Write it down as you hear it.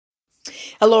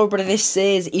Hello everybody, this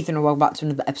is Ethan and welcome back to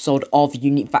another episode of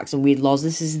Unique Facts and Weird Laws.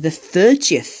 This is the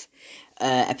 30th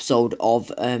episode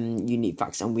of Unique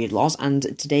Facts and Weird Laws,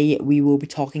 and today we will be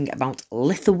talking about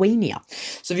Lithuania.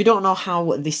 So if you don't know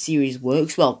how this series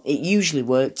works, well, it usually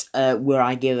works where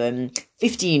I give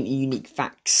 15 unique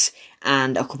facts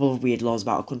and a couple of weird laws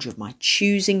about a country of my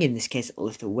choosing, in this case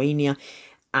Lithuania.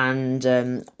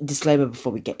 And disclaimer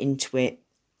before we get into it,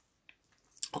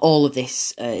 all of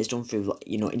this is done through,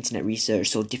 internet research,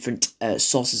 so different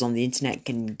sources on the internet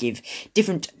can give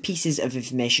different pieces of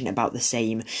information about the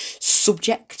same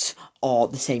subject or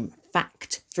the same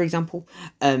fact, for example.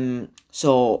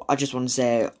 So I just want to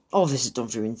say, all of this is done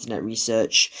through internet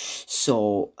research,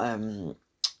 so,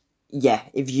 yeah,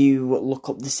 if you look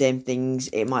up the same things,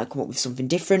 it might come up with something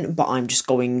different, but I'm just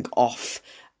going off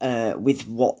with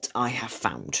what I have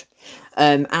found.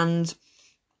 And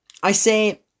I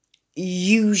say,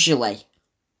 usually,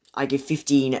 I give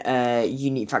 15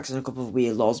 unique facts and a couple of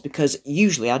weird laws, because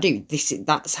usually I do.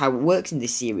 That's how it works in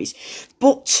this series.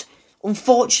 But,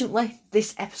 unfortunately,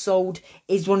 this episode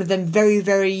is one of them very,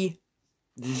 very,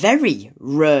 very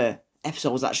rare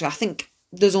episodes, actually. I think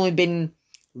there's only been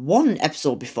one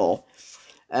episode before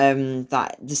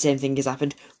that the same thing has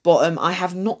happened. But I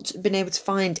have not been able to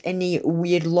find any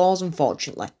weird laws,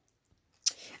 unfortunately.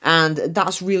 And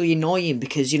that's really annoying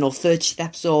because, 30th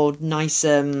episode, nice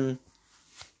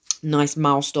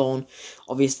milestone.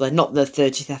 Obviously, not the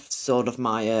 30th episode of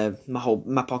my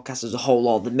my podcast as a whole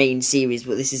or the main series,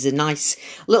 but this is a nice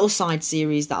little side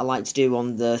series that I like to do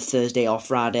on the Thursday or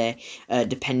Friday,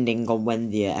 depending on when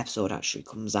the episode actually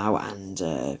comes out. And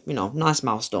nice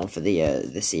milestone for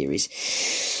the series.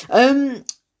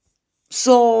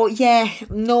 So, yeah,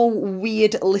 no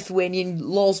weird Lithuanian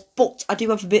laws, but I do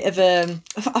have a bit of a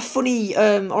funny,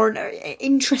 or an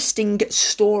interesting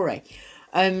story.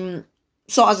 So,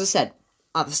 as I said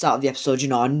at the start of the episode,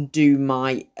 I do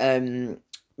my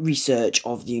research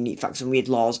of the unique facts and weird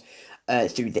laws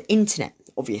through the internet,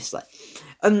 obviously.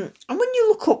 And when you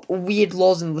look up weird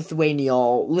laws in Lithuania,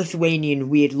 or Lithuanian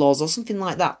weird laws, or something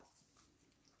like that,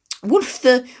 one of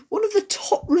the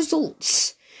top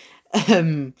results,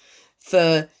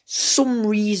 for some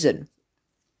reason,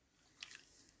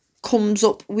 comes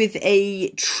up with a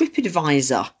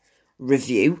TripAdvisor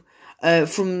review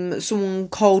from someone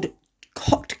called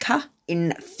Kotka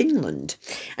in Finland,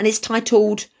 and it's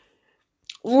titled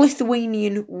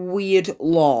Lithuanian Weird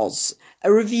Laws,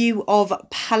 a review of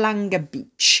Palanga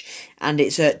Beach, and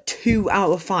it's a 2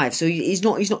 out of 5. So he's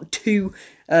not too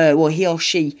he or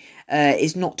she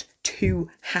is not too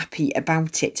happy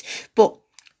about it, but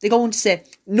they go on to say,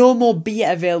 no more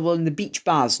beer available in the beach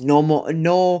bars. No more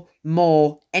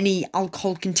any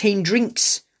alcohol-contained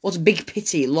drinks. What a big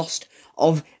pity, lost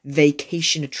of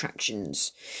vacation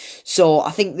attractions. So I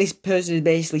think this person is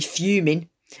basically fuming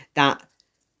that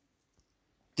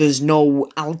there's no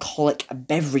alcoholic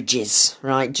beverages,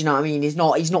 right? Do you know what I mean? He's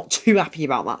not too happy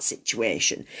about that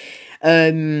situation.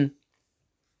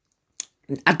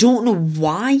 I don't know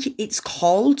why it's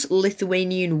called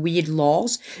Lithuanian Weird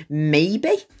Laws.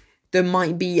 Maybe there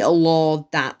might be a law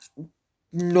that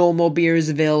no more beer is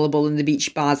available in the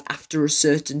beach bars after a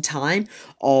certain time,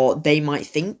 or they might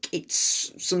think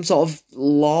it's some sort of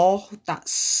law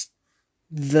that's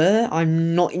there.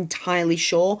 I'm not entirely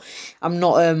sure. I'm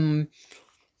not an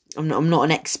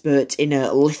expert in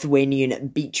Lithuanian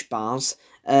beach bars.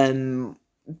 But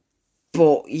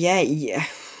yeah.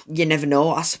 You never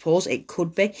know, I suppose. It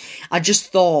could be. I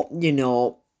just thought,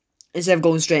 instead of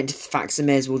going straight into the facts, I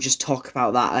may as well just talk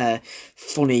about that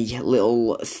funny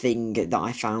little thing that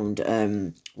I found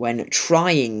when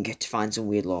trying to find some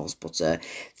weird laws, but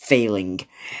failing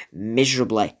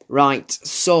miserably. Right,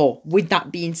 so with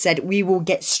that being said, we will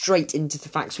get straight into the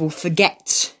facts. We'll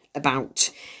forget about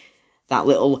that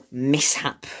little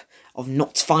mishap of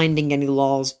not finding any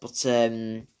laws, but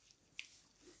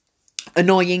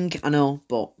annoying, I know,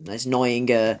 but it's annoying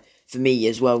for me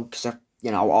as well, because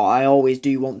I always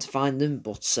do want to find them,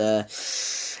 but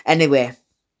anyway,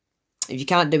 if you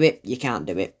can't do it, you can't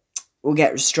do it. We'll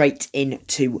get straight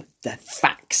into the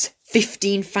facts.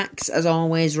 15 facts, as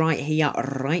always, right here,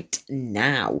 right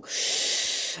now.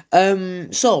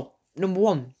 So, number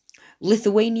 1,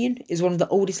 Lithuanian is one of the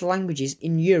oldest languages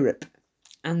in Europe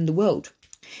and the world.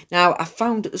 Now, I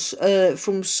found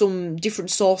from some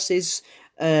different sources,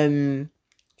 some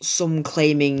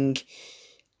claiming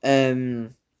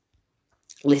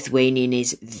Lithuanian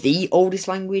is the oldest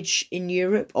language in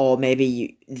Europe, or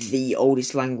maybe the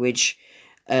oldest language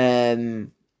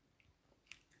in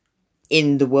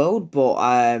the world, but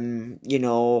I'm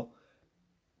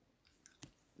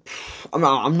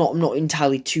not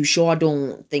entirely too sure. I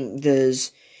don't think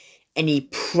there's any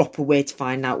proper way to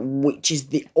find out which is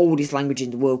the oldest language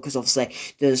in the world, because obviously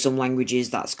there's some languages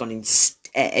that's gone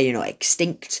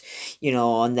extinct,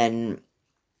 and then,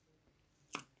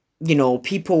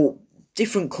 people,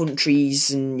 different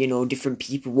countries and, different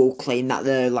people will claim that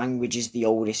their language is the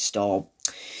oldest, or,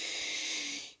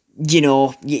 you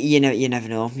never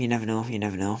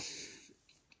know.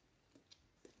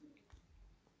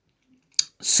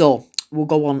 So, we'll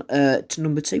go on to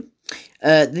number 2.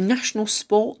 The national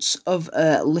sports of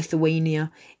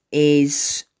Lithuania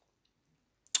is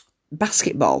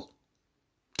basketball.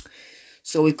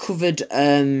 So we covered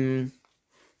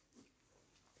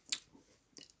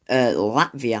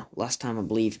Latvia last time, I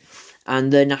believe,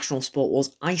 and the national sport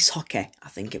was ice hockey, I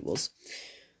think it was.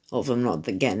 Hopefully I'm not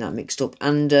getting that mixed up.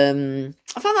 And I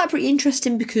found that pretty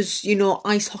interesting because,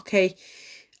 ice hockey,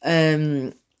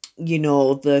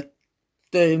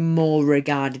 they're more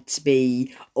regarded to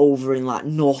be over in, like,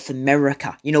 North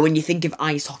America. When you think of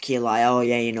ice hockey, like,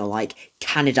 like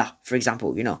Canada, for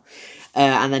example,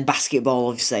 and then basketball,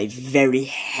 obviously, very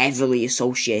heavily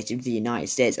associated with the United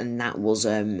States, and that was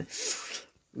one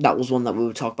that we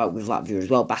would talk about with Latvia as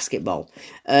well, basketball.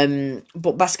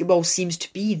 But basketball seems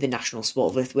to be the national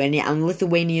sport of Lithuania, and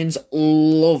Lithuanians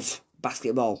love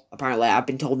basketball. Apparently, I've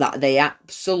been told that they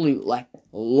absolutely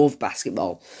love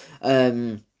basketball.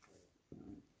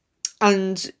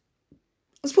 And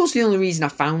I suppose the only reason I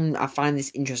find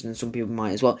this interesting, and some people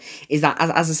might as well, is that,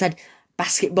 as I said,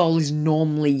 basketball is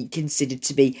normally considered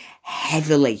to be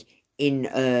heavily in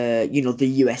the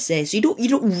USA, so you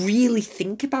don't really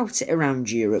think about it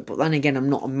around Europe. But then again, I'm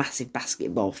not a massive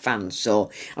basketball fan, so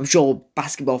I'm sure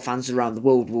basketball fans around the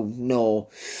world will know,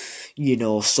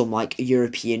 some like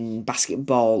European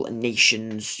basketball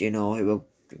nations, who are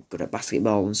good at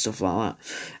basketball and stuff like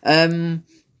that.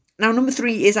 Now, number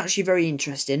 3 is actually very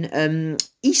interesting.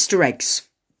 Easter eggs.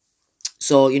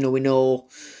 So, we know,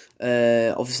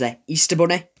 obviously, Easter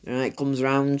Bunny, it comes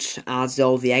around, adds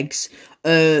all the eggs.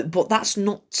 But that's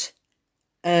not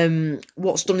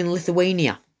what's done in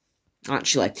Lithuania,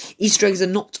 actually. Easter eggs are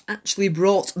not actually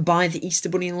brought by the Easter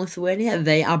Bunny in Lithuania.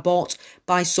 They are bought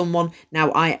by someone.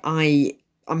 Now,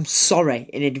 I'm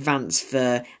sorry in advance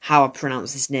for how I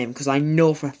pronounce this name, because I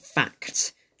know for a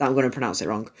fact that I'm going to pronounce it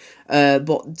wrong.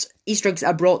 But Easter eggs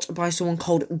are brought by someone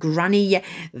called Granny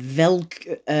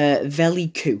Veliku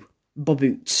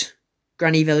Bobut.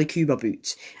 Granny Veliku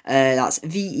Bobut. That's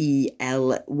Velyku,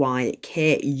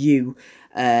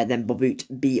 then Bobut,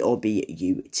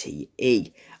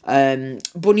 Bobute.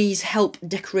 Bunnies help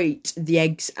decorate the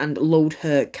eggs and load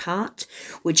her cart,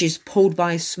 which is pulled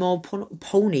by a small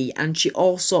pony, and she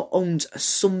also owns a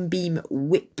sunbeam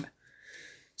whip.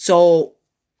 So,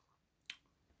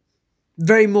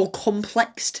 very more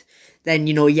complex than,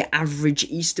 your average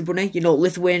Easter Bunny.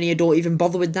 Lithuania don't even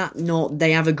bother with that. No,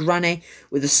 they have a granny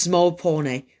with a small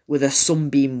pony with a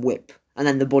sunbeam whip. And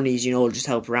then the bunnies, just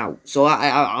help her out. So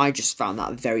I just found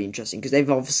that very interesting, because they've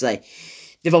obviously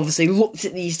looked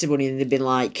at the Easter Bunny and they've been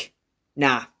like,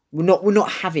 nah, we're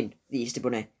not having the Easter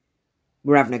Bunny.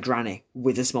 We're having a granny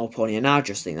with a small pony. And I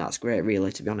just think that's great,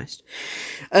 really, to be honest.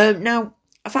 Now,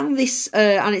 I found this,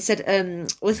 and it said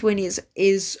Lithuania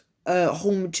is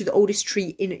home to the oldest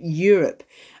tree in Europe.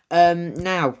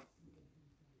 Now,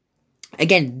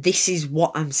 again, this is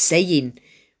what I'm saying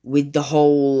with the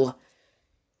whole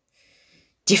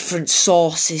different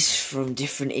sources from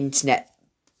different internet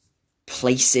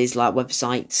places, like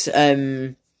websites.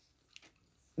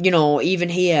 Even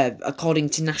here, according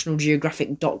to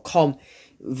nationalgeographic.com,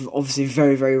 obviously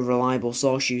very, very reliable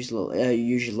source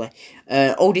usually.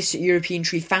 Oldest European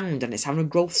tree found, and it's having a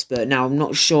growth spurt. Now, I'm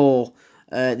not sure.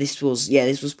 This was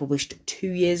published 2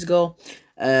 years ago.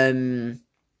 And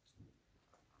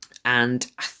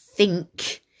I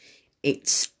think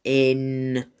it's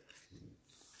in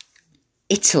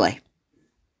Italy,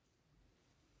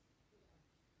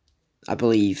 I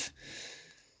believe.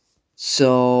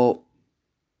 So,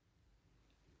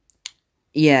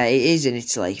 yeah, it is in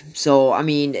Italy. So, I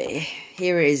mean,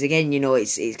 here it is again,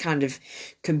 it's kind of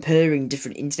comparing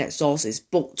different internet sources,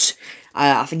 but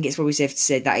I think it's probably safe to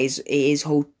say that it is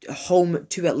home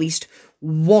to at least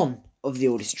one of the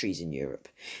oldest trees in Europe.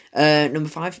 Number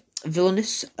 5,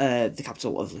 Vilnius, the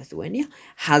capital of Lithuania,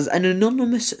 has an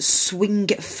anonymous swing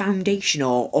foundation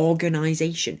or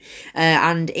organisation,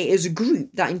 and it is a group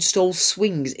that installs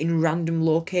swings in random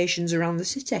locations around the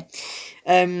city.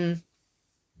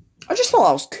 I just thought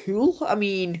that was cool. I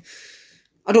mean,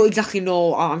 I don't exactly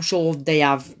know. I'm sure they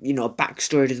have, a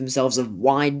backstory to themselves of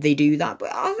why they do that,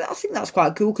 but I think that's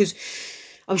quite cool, because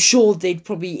I'm sure they'd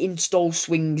probably install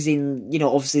swings in,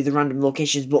 obviously the random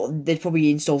locations, but they'd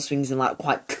probably install swings in, like,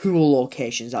 quite cool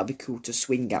locations. That'd be cool to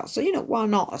swing at. So, why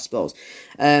not, I suppose.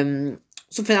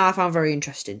 Something I found very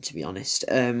interesting, to be honest.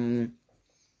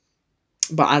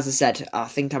 But as I said, I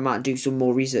think I might do some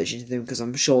more research into them, because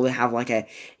I'm sure they have, like, a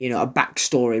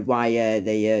backstory why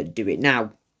they do it.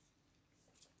 Now,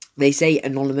 they say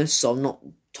anonymous, so I'm not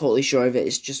totally sure if it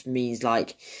just means,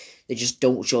 like, they just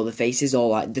don't show the faces, or,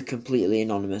 like, they're completely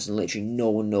anonymous and literally no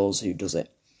one knows who does it.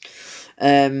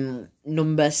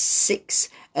 Number 6,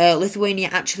 Lithuania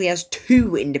actually has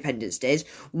 2 Independence Days,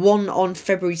 one on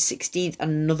February 16th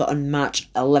and another on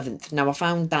March 11th. Now, I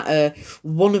found that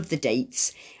one of the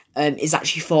dates is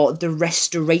actually for the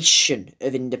restoration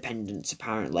of independence,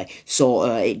 apparently. So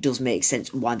it does make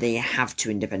sense why they have 2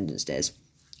 Independence Days.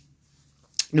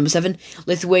 Number 7,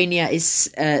 Lithuania is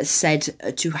said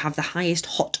to have the highest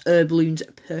hot air balloons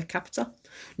per capita.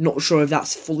 Not sure if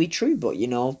that's fully true, but,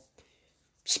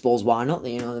 suppose why not?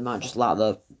 They might just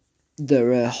like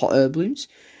their hot air balloons.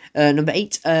 Number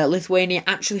 8, Lithuania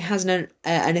actually has an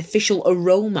official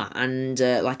aroma and,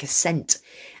 like, a scent.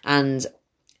 And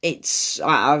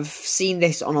I've seen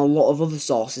this on a lot of other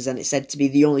sources, and it's said to be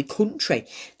the only country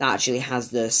that actually has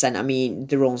the scent. I mean,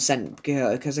 their own scent,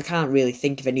 because I can't really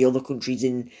think of any other countries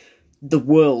in the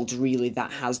world, really,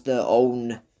 that has their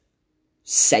own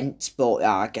scent, but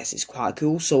I guess it's quite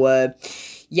cool. So,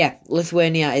 yeah,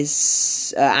 Lithuania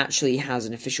actually has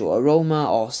an official aroma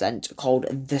or scent called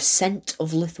the Scent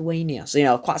of Lithuania.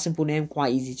 So, quite a simple name,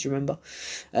 quite easy to remember.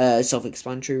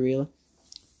 Self-explanatory, really.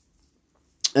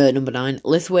 Number 9,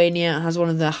 Lithuania has one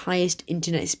of the highest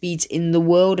internet speeds in the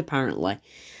world, apparently.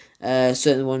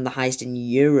 Certainly one of the highest in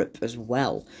Europe as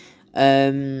well.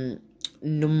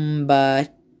 Number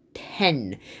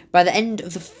 10, by the end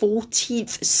of the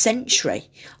 14th century,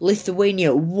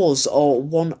 Lithuania was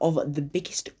one of the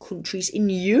biggest countries in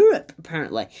Europe,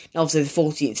 apparently. Now, obviously, the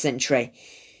 14th century,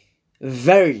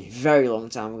 very, very long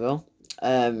time ago.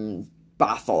 But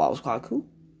I thought that was quite cool.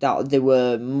 That they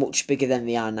were much bigger than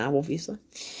they are now, obviously.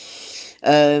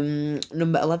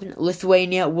 Number 11,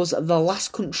 Lithuania was the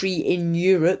last country in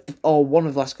Europe, or one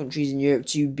of the last countries in Europe,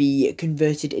 to be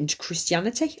converted into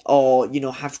Christianity, or,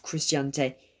 have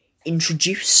Christianity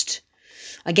introduced.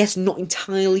 I guess not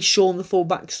entirely sure on the full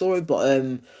backstory,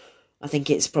 but I think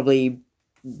it's probably,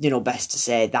 best to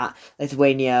say that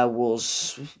Lithuania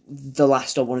was the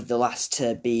last, or one of the last,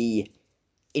 to be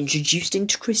introduced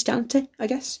into Christianity, I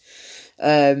guess.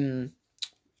 In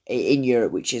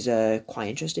Europe, which is quite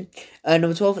interesting.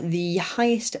 Number 12, the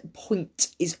highest point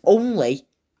is only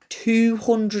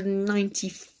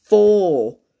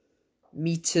 294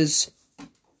 meters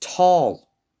tall.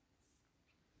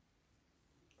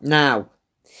 Now,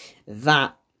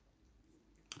 that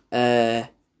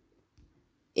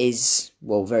is,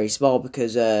 very small,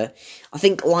 because I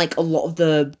think, like a lot of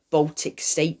the Baltic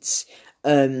states,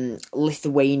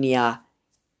 Lithuania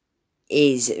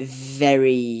is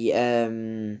very,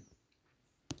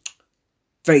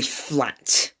 very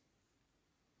flat.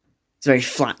 It's very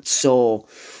flat, so,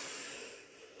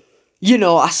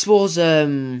 I suppose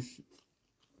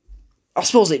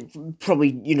it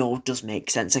probably, does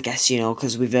make sense, I guess,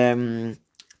 because we've seen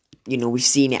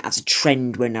it as a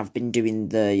trend when I've been doing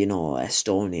the,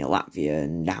 Estonia, Latvia,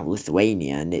 and now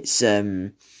Lithuania, and it's,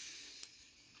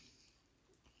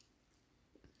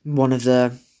 one of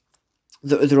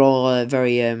they're all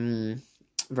very, very,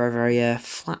 very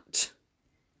flat.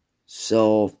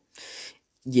 So,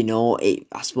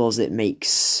 I suppose it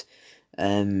makes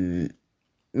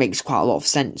quite a lot of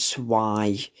sense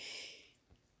why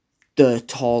the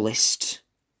tallest,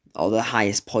 or the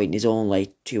highest point, is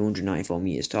only 294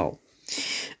 meters tall.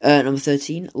 Number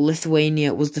 13,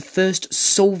 Lithuania was the first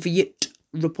Soviet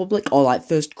republic, or, like,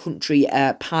 first country,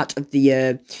 part of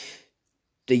the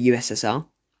USSR.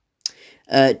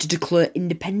 To declare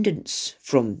independence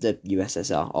from the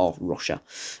USSR, or Russia.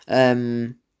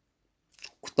 That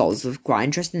was quite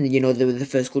interesting. They were the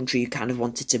first country who kind of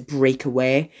wanted to break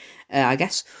away, I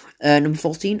guess. Number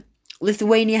 14,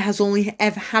 Lithuania has only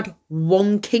ever had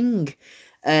one king,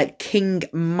 King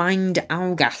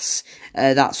Mindaugas.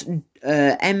 That's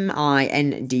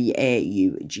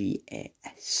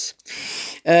Mindaugas.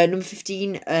 Number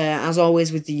 15, as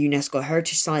always with the UNESCO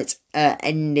heritage sites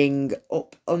ending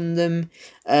up on them,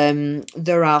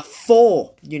 there are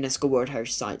 4 UNESCO World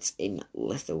Heritage Sites in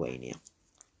Lithuania.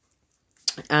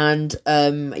 And,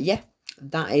 yeah,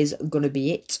 that is going to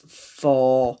be it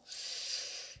for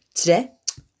today.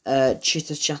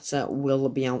 Chitter Chatter will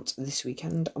be out this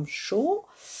weekend, I'm sure.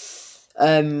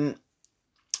 I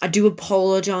do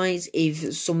apologise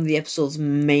if some of the episodes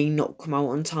may not come out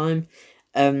on time.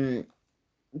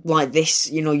 like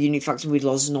this, Unique Facts and Weird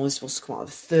Laws is normally supposed to come out on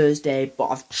Thursday, but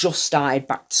I've just started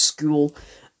back to school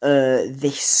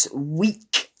this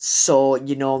week, so,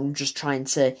 I'm just trying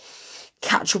to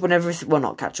catch up on everything, well,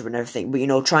 not catch up on everything,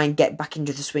 but, try and get back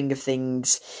into the swing of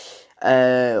things,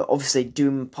 obviously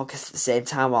doing podcasts at the same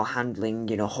time while handling,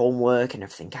 homework and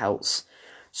everything else,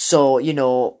 so,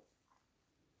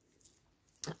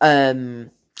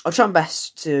 I'll try my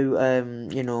best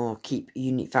to, keep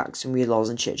Unique Facts and Weird Laws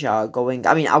and Chit Chat going.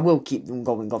 I mean, I will keep them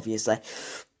going, obviously,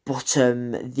 but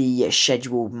the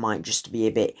schedule might just be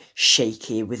a bit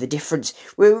shaky with a difference,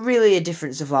 really a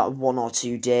difference of like 1 or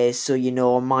 2 days, so,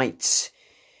 I might,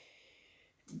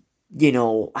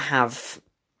 have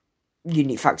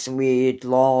Unique Facts and Weird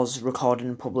Laws recorded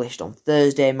and published on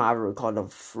Thursday, might have it recorded on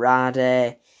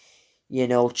Friday.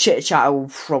 Chit Chat will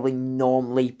probably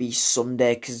normally be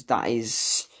Sunday, because that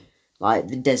is, like,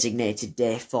 the designated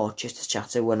day for Chitter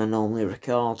Chatter when I normally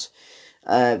record.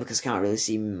 Because I can't really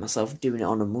see myself doing it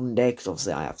on a Monday, because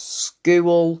obviously I have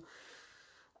school.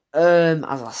 As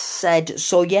I said,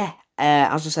 so yeah,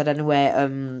 as I said anyway,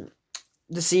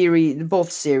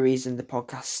 both series and the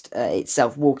podcast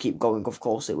itself will keep going, of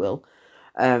course it will.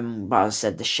 But as I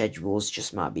said, the schedules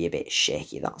just might be a bit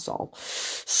shaky, that's all.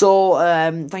 So,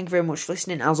 thank you very much for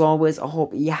listening. As always, I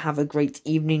hope you have a great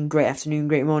evening, great afternoon,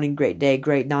 great morning, great day,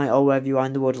 great night, or wherever you are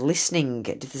in the world listening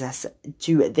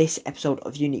to this episode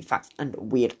of Unique Facts and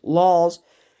Weird Laws.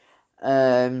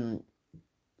 Once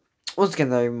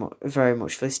again, very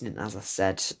much for listening, as I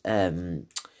said.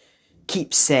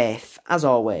 Keep safe, as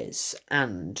always,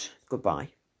 and goodbye.